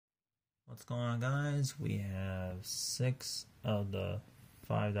What's going on, guys? We have 6 of the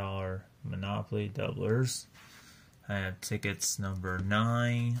 $5 Monopoly doublers. I have tickets number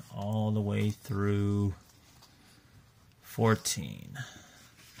 9 all the way through 14.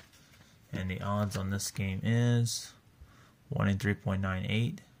 And the odds on this game is 1 in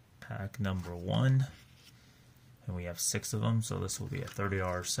 3.98, pack number 1. And we have 6 of them, so this will be a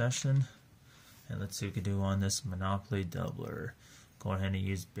 $30 session. And let's see what we can do on this Monopoly doubler. Go ahead and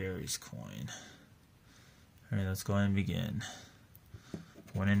use Barry's coin. Alright, let's go ahead and begin.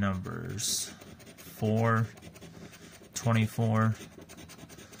 Winning numbers 4, 24,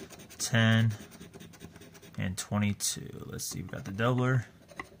 10, and 22. Let's see, we got the doubler.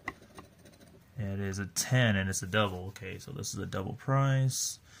 It is a 10 and it's a double. Okay, so this is a double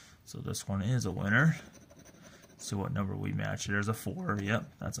prize. So this one is a winner. Let's see what number we match. There's a 4. Yep,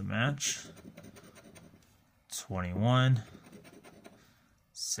 that's a match. 21.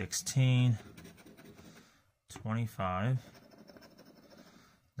 16, 25,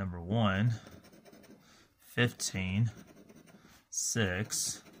 number 1, 15,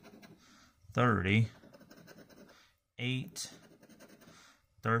 6, 30, 8,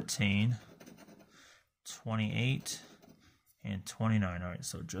 13, 28, and 29. Alright,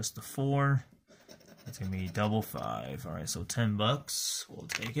 so just the 4. It's going to be double 5. Alright, so $10. We'll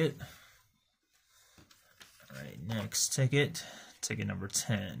take it. Alright, next ticket. Ticket number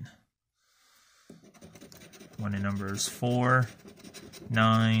 10. Winning numbers 4,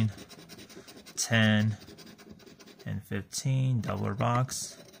 9, 10, and 15. Doubler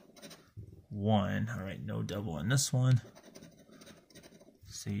box 1. Alright, no double in this one.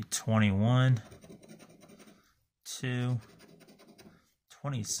 See 21, 2,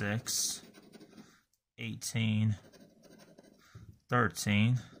 26, 18,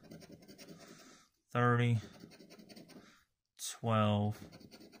 13, 30, 12,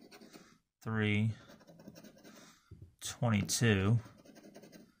 3, 22,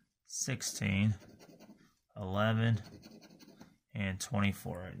 16, 11, and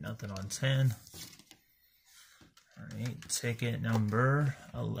 24. All right, nothing on 10. All right, ticket number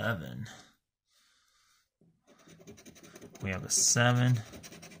 11. We have a 7,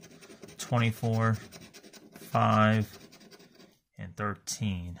 24, 5, and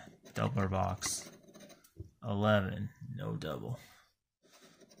 13. Doubler box 11. No double.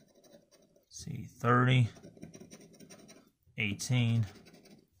 See 30, 18,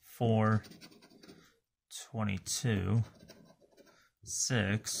 4, 22,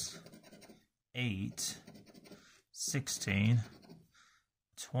 6, 8, 16,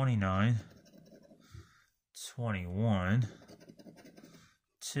 29, 21,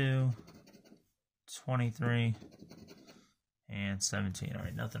 2, 23, and 17.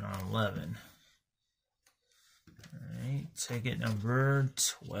 Alright, nothing on 11. Alright, ticket number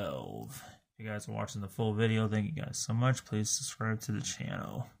 12. If you guys are watching the full video, thank you guys so much. Please subscribe to the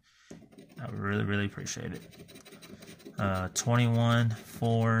channel. I would really appreciate it. 21,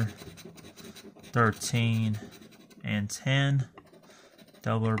 4, 13, and 10.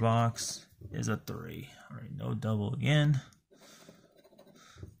 Doubler box is a 3. Alright, no double again.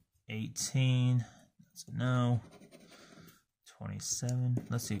 18, that's a no. 27,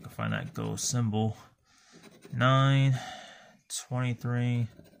 let's see if we can find that go symbol. 9, 23,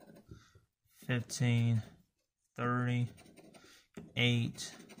 15, 30,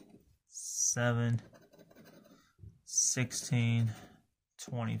 8, 7, 16,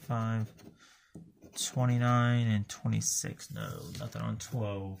 25, 29, and 26. No, nothing on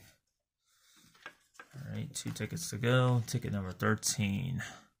 12. Alright, 2 tickets to go. Ticket number 13.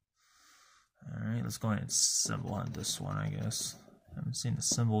 Alright, let's go ahead and symbol on this one, I guess. Haven't seen the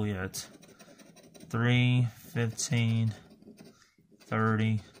symbol yet. 3, 15,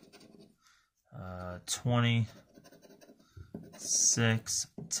 30, 20, 6,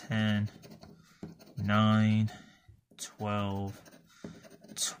 10, 9, 12,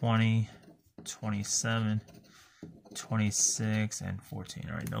 20, 27, 26, and 14.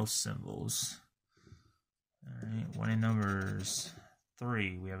 Alright, no symbols. Alright, winning numbers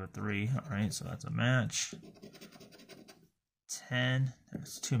 3. We have a 3. Alright, so that's a match. 10,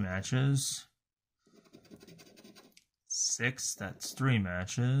 that's 2 matches. 6, that's 3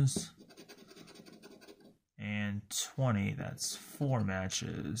 matches. And 20, that's 4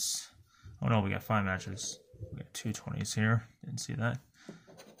 matches. Oh no, we got 5 matches. We got 2 20s here. Didn't see that.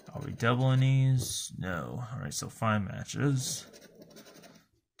 Are we doubling these? No. Alright, so 5 matches.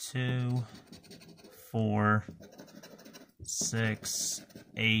 2, 4, 6,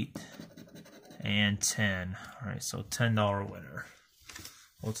 8, and 10. Alright, so $10 winner.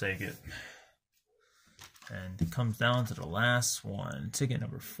 We'll take it. And it comes down to the last one. Ticket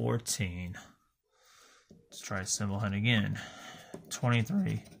number 14. Let's try symbol hunt again.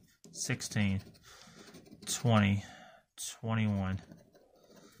 23, 16, 20, 21,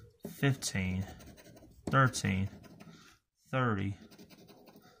 15, 13, 30,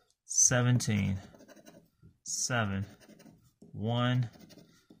 17, 7, 1,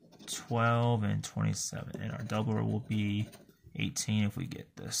 12, and 27. And our doubler will be 18 if we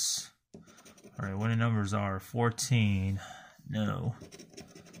get this. Alright, winning numbers are 14, no.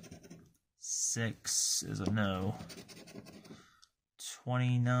 6 is a no.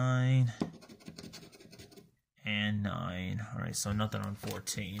 29 and 9. Alright, so nothing on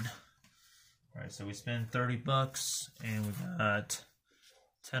 14. Alright, so we spend 30 bucks and we got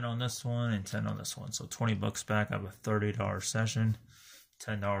 10 on this one and 10 on this one. So 20 bucks back out of a $30 session.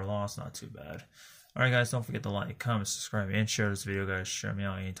 $10 loss, not too bad. Alright guys, don't forget to like, comment, subscribe, and share this video, guys. Share me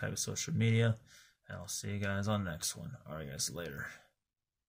out any type of social media. And I'll see you guys on the next one. Alright guys, later.